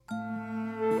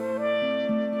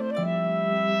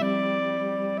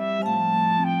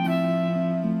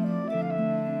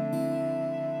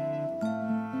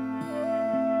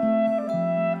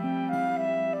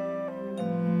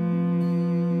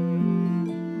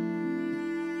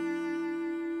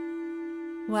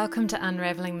Welcome to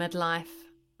Unravelling Midlife.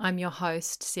 I'm your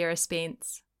host, Sarah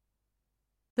Spence.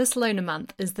 This lunar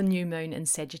month is the new moon in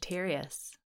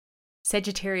Sagittarius.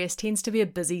 Sagittarius tends to be a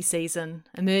busy season,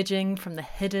 emerging from the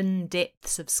hidden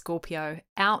depths of Scorpio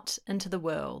out into the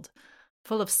world,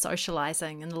 full of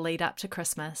socialising in the lead up to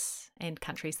Christmas and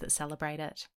countries that celebrate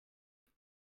it.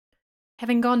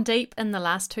 Having gone deep in the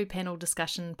last two panel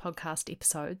discussion podcast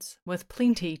episodes, with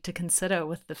plenty to consider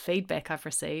with the feedback I've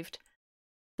received,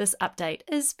 this update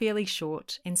is fairly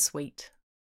short and sweet,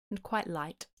 and quite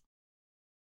light.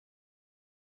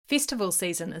 Festival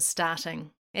season is starting,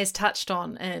 as touched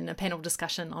on in a panel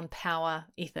discussion on power,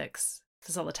 ethics,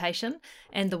 facilitation,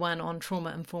 and the one on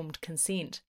trauma-informed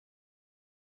consent.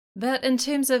 But in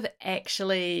terms of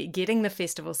actually getting the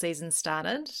festival season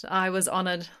started, I was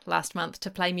honoured last month to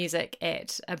play music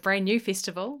at a brand new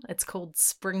festival. It's called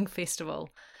Spring Festival.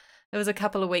 It was a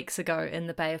couple of weeks ago in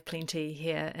the Bay of Plenty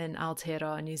here in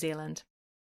Aotearoa, New Zealand.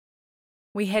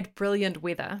 We had brilliant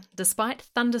weather, despite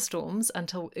thunderstorms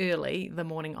until early the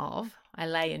morning of. I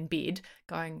lay in bed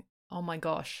going, oh my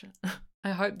gosh,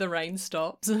 I hope the rain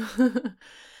stops.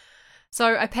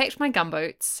 So I packed my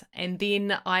gumboots and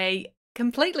then I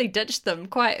completely ditched them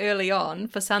quite early on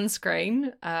for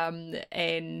sunscreen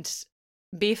and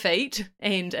bare feet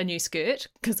and a new skirt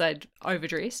because I'd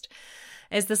overdressed,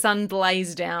 as the sun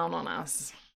blazed down on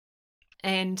us.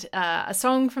 And a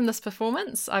song from this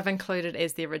performance I've included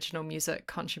as the original music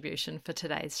contribution for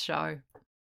today's show.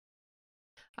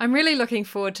 I'm really looking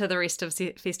forward to the rest of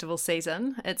festival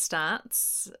season. It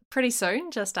starts pretty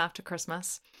soon, just after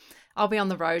Christmas. I'll be on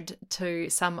the road to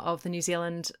some of the New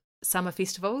Zealand summer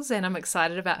festivals, and I'm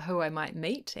excited about who I might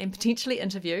meet and potentially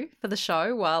interview for the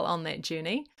show while on that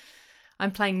journey. I'm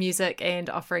playing music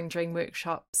and offering dream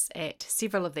workshops at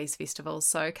several of these festivals,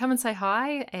 so come and say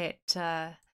hi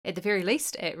at the very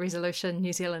least at Resolution,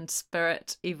 New Zealand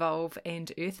Spirit, Evolve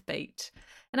and Earthbeat.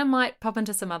 And I might pop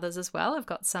into some others as well. I've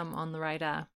got some on the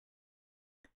radar.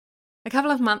 A couple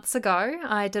of months ago,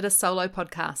 I did a solo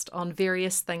podcast on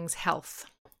various things health,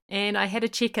 and I had a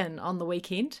check-in on the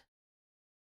weekend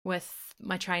with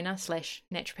my trainer /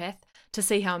 naturopath to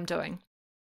see how I'm doing.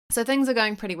 So things are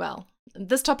going pretty well.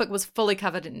 This topic was fully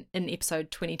covered in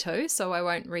episode 22, so I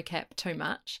won't recap too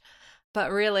much.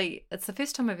 But really, it's the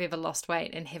first time I've ever lost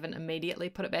weight and haven't immediately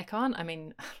put it back on. I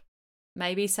mean,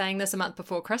 maybe saying this a month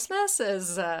before Christmas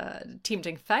is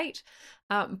tempting fate,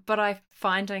 but I'm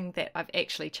finding that I've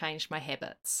actually changed my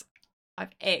habits. And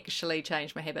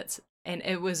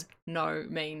it was no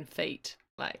mean feat.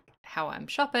 Like how I'm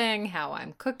shopping, how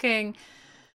I'm cooking.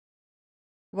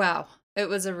 Wow. It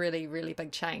was a really, really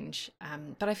big change,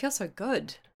 but I feel so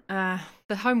good.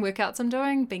 The home workouts I'm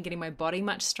doing, been getting my body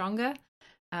much stronger,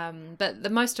 but the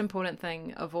most important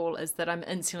thing of all is that I'm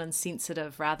insulin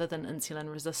sensitive rather than insulin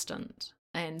resistant,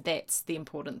 and that's the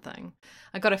important thing.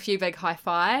 I got a few big high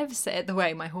fives at the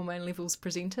way my hormone levels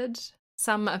presented,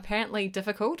 some apparently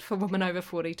difficult for women over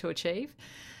 40 to achieve.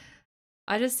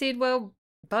 I just said, well,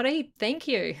 buddy, thank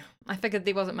you. I figured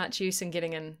there wasn't much use in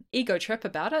getting an ego trip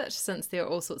about it, since there are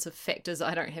all sorts of factors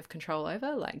I don't have control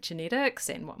over, like genetics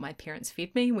and what my parents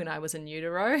fed me when I was in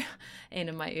utero and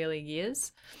in my early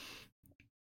years.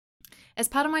 As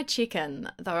part of my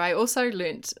check-in, though, I also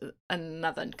learnt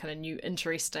another kind of new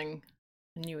interesting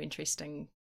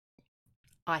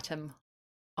item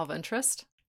of interest.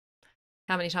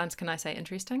 How many times can I say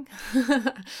interesting?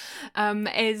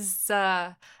 As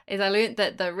I learnt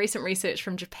that the recent research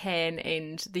from Japan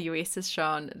and the US has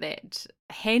shown that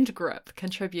hand grip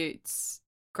contributes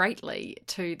greatly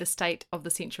to the state of the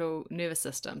central nervous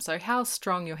system. So how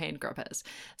strong your hand grip is.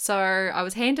 So I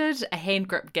was handed a hand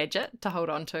grip gadget to hold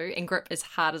on to and grip as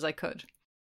hard as I could.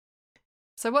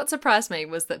 So what surprised me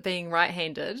was that being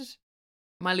right-handed,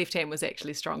 my left hand was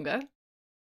actually stronger.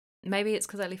 Maybe it's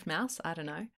because I left mouse, I don't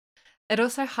know. It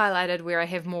also highlighted where I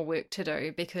have more work to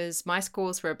do, because my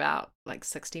scores were about like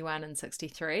 61 and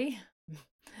 63.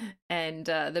 And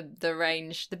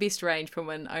the best range for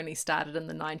women only started in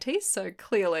the 90s. So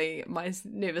clearly my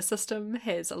nervous system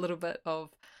has a little bit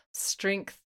of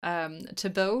strength to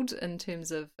build in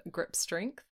terms of grip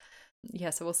strength. Yeah,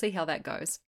 so we'll see how that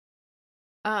goes.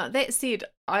 That said,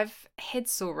 I've had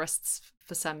sore wrists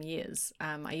for some years.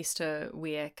 I used to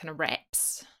wear kind of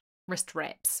wrist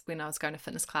wraps when I was going to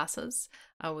fitness classes.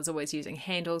 I was always using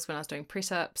handles when I was doing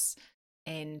press-ups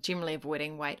and generally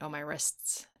avoiding weight on my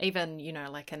wrists. Even,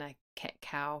 like in a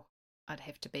cat-cow, I'd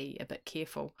have to be a bit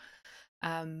careful.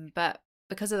 But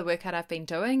because of the workout I've been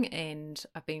doing and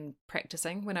I've been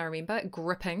practicing, when I remember,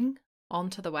 gripping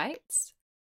onto the weights,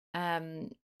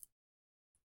 and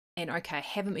okay, I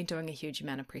haven't been doing a huge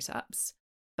amount of press-ups,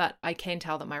 but I can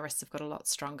tell that my wrists have got a lot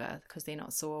stronger because they're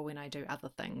not sore when I do other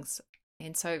things.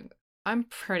 And so I'm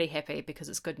pretty happy because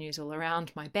it's good news all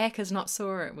around. My back is not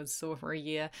sore. It was sore for a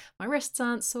year. My wrists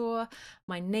aren't sore.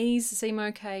 My knees seem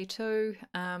okay too.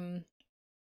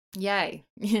 Yay.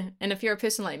 And if you're a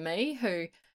person like me who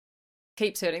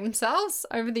keeps hurting themselves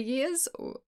over the years,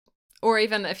 or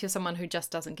even if you're someone who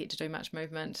just doesn't get to do much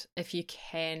movement, if you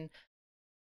can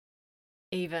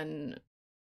even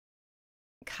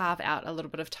carve out a little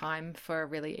bit of time for a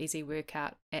really easy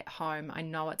workout at home. I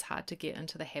know it's hard to get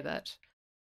into the habit,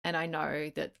 and I know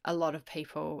that a lot of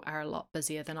people are a lot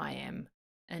busier than I am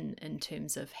in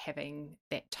terms of having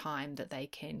that time that they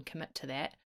can commit to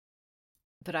that,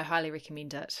 but I highly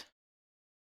recommend it.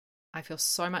 I feel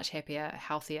so much happier,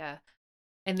 healthier.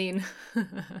 And then,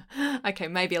 okay,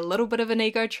 maybe a little bit of an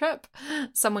ego trip.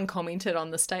 Someone commented on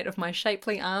the state of my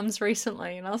shapely arms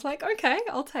recently, and I was like, okay,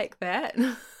 I'll take that.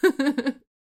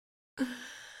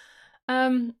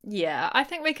 Yeah, I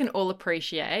think we can all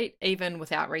appreciate, even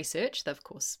without research, though of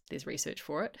course there's research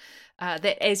for it,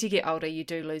 that as you get older, you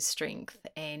do lose strength.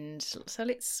 And so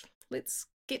let's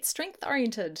get strength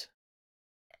oriented.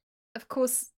 Of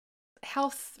course,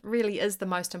 health really is the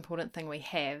most important thing we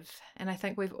have, and I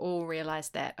think we've all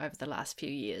realized that over the last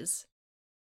few years.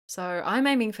 So I'm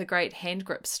aiming for great hand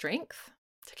grip strength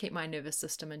to keep my nervous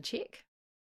system in check,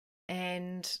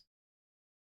 and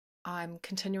I'm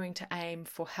continuing to aim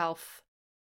for health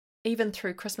even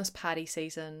through Christmas party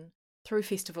season, through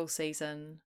festival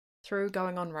season, through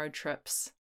going on road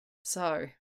trips. So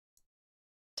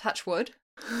touch wood,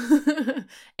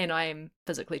 and I am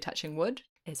physically touching wood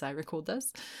as I record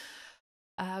this.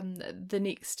 The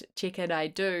next check-in I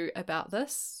do about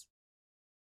this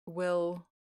will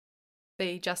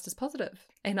be just as positive,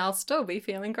 and I'll still be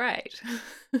feeling great.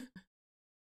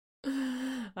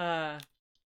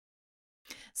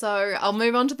 So I'll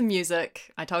move on to the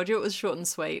music. I told you it was short and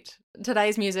sweet.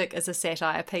 Today's music is a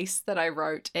satire piece that I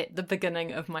wrote at the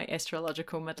beginning of my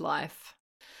astrological midlife.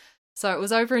 So it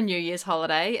was over a New Year's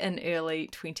holiday in early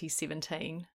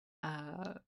 2017.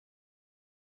 I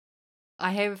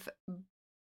have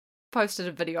posted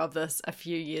a video of this a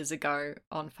few years ago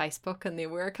on Facebook, and there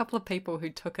were a couple of people who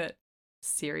took it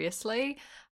seriously,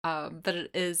 but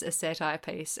it is a satire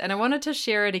piece, and I wanted to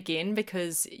share it again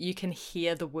because you can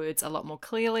hear the words a lot more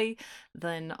clearly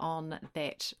than on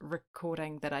that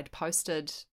recording that I'd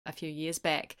posted a few years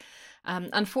back.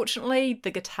 Unfortunately,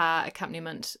 the guitar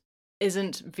accompaniment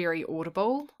isn't very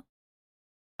audible.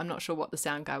 I'm not sure what the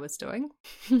sound guy was doing,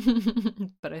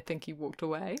 but I think he walked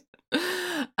away.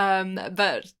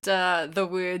 But the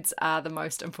words are the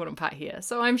most important part here.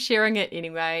 So I'm sharing it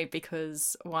anyway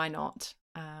because why not?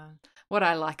 What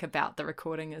I like about the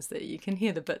recording is that you can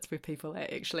hear the bits where people are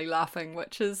actually laughing,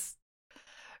 which is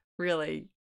really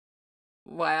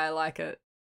why I like it,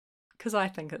 because I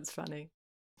think it's funny.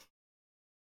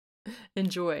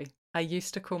 Enjoy. I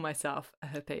used to call myself a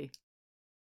hippie.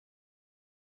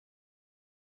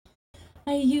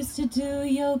 I used to do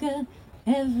yoga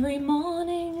every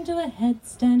morning, do a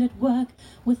headstand at work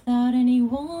without any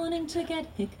warning to get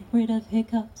rid of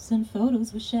hiccups, and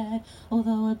photos were shared,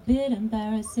 although a bit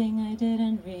embarrassing, I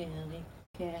didn't really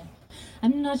care.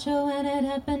 I'm not sure when it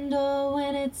happened or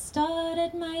when it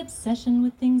started. My obsession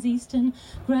with things Eastern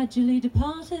gradually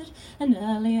departed. An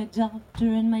early adopter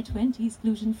in my 20s,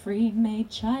 gluten-free, made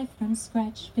chai from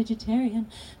scratch, vegetarian.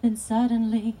 Then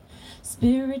suddenly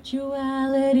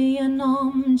spirituality and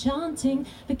chanting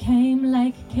became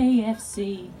like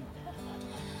KFC,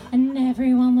 and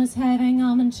everyone was having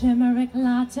almond turmeric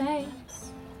lattes.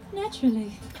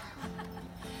 Naturally,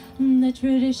 the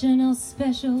traditional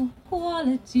special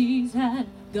qualities had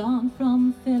gone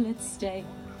from fillet steak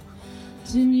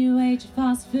to new age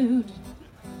fast food,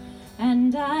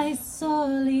 and I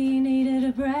sorely needed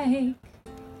a break.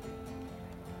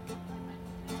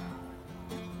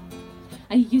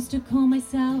 I used to call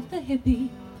myself a hippie,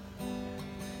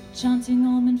 chanting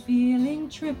om and feeling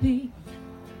trippy.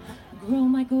 Grow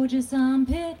my gorgeous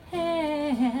armpit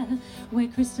hair, wear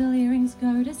crystal earrings,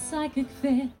 go to psychic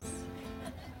fits.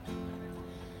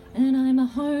 And I'm a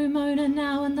homeowner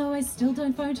now, and though I still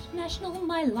don't vote national,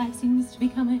 my life seems to be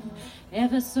becoming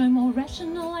ever so more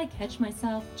rational. I catch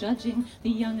myself judging the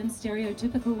young and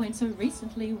stereotypical when so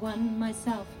recently one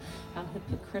myself. How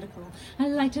hypocritical. I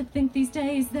like to think these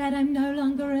days that I'm no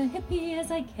longer a hippie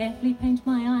as I carefully paint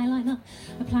my eyeliner,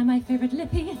 apply my favorite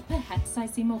lippy. Perhaps I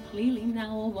see more clearly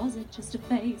now, or was it just a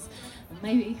phase? Or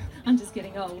maybe I'm just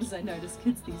getting old as I notice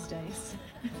kids these days.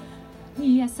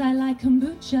 Yes, I like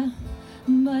kombucha,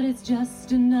 but it's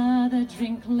just another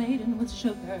drink laden with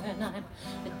sugar, and I'm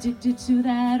addicted to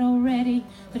that already.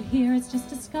 But here it's just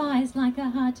disguised like a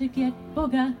hard-to-get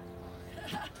booger.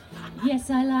 Yes,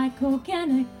 I like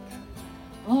organic,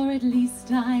 or at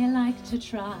least I like to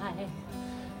try.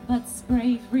 But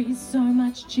spray-free's so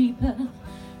much cheaper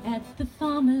at the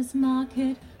farmer's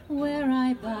market where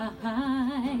I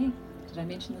buy. Did I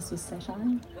mention this was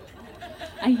satire?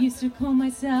 I used to call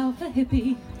myself a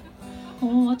hippie,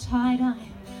 or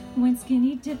tie-dye, went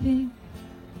skinny dipping,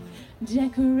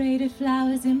 decorated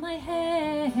flowers in my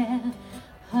hair,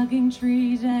 hugging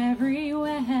trees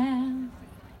everywhere.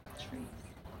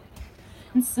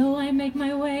 And so I make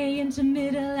my way into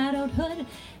middle adulthood,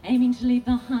 aiming to leave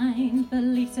behind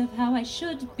beliefs of how I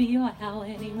should be or how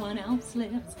anyone else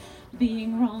lives,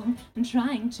 being wrong and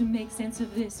trying to make sense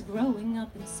of this growing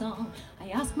up in song. I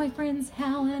ask my friends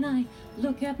how, and I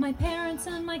look at my parents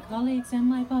and my colleagues and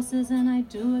my bosses, and I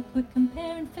do a quick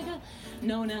compare and figure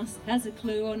no one else has a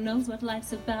clue or knows what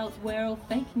life's about. We're all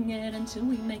faking it until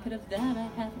we make it of that, I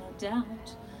have no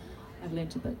doubt. I've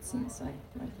learned a bit since I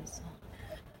wrote this song.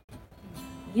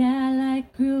 Yeah, I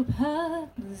like group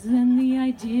hugs and the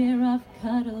idea of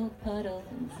cuddle puddles,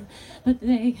 but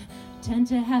they tend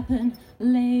to happen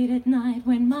late at night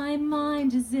when my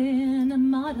mind is in a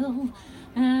muddle.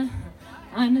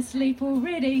 I'm asleep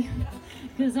already,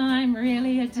 'cause I'm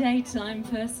really a daytime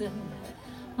person.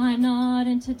 I'm not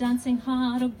into dancing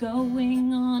hard or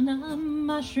going on a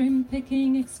mushroom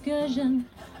picking excursion.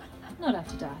 Not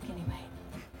after dark, anyway.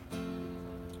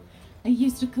 I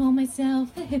used to call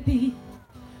myself a hippie,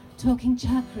 talking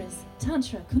chakras,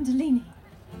 tantra, kundalini.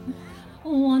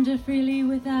 Wander freely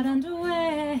without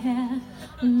underwear,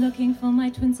 looking for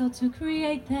my twin soul to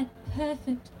create that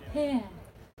perfect pair.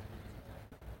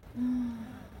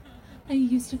 I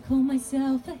used to call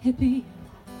myself a hippie,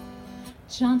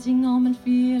 chanting Om and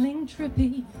feeling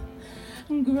trippy,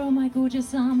 grow my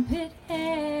gorgeous armpit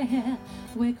hair,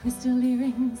 wear crystal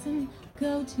earrings and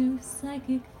go to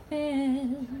psychic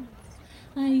fairs.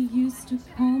 I used to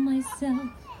call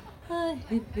myself a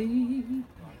hippie.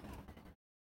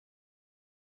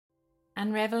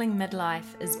 Unravelling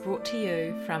Midlife is brought to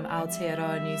you from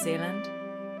Aotearoa, New Zealand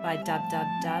by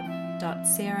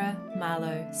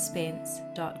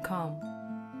www.sarahmarlowspence.com.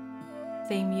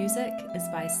 Theme music is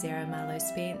by Sarah Marlowe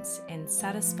Spence and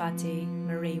Sarasvati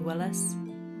Marie Willis,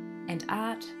 and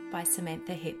art by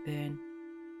Samantha Hepburn.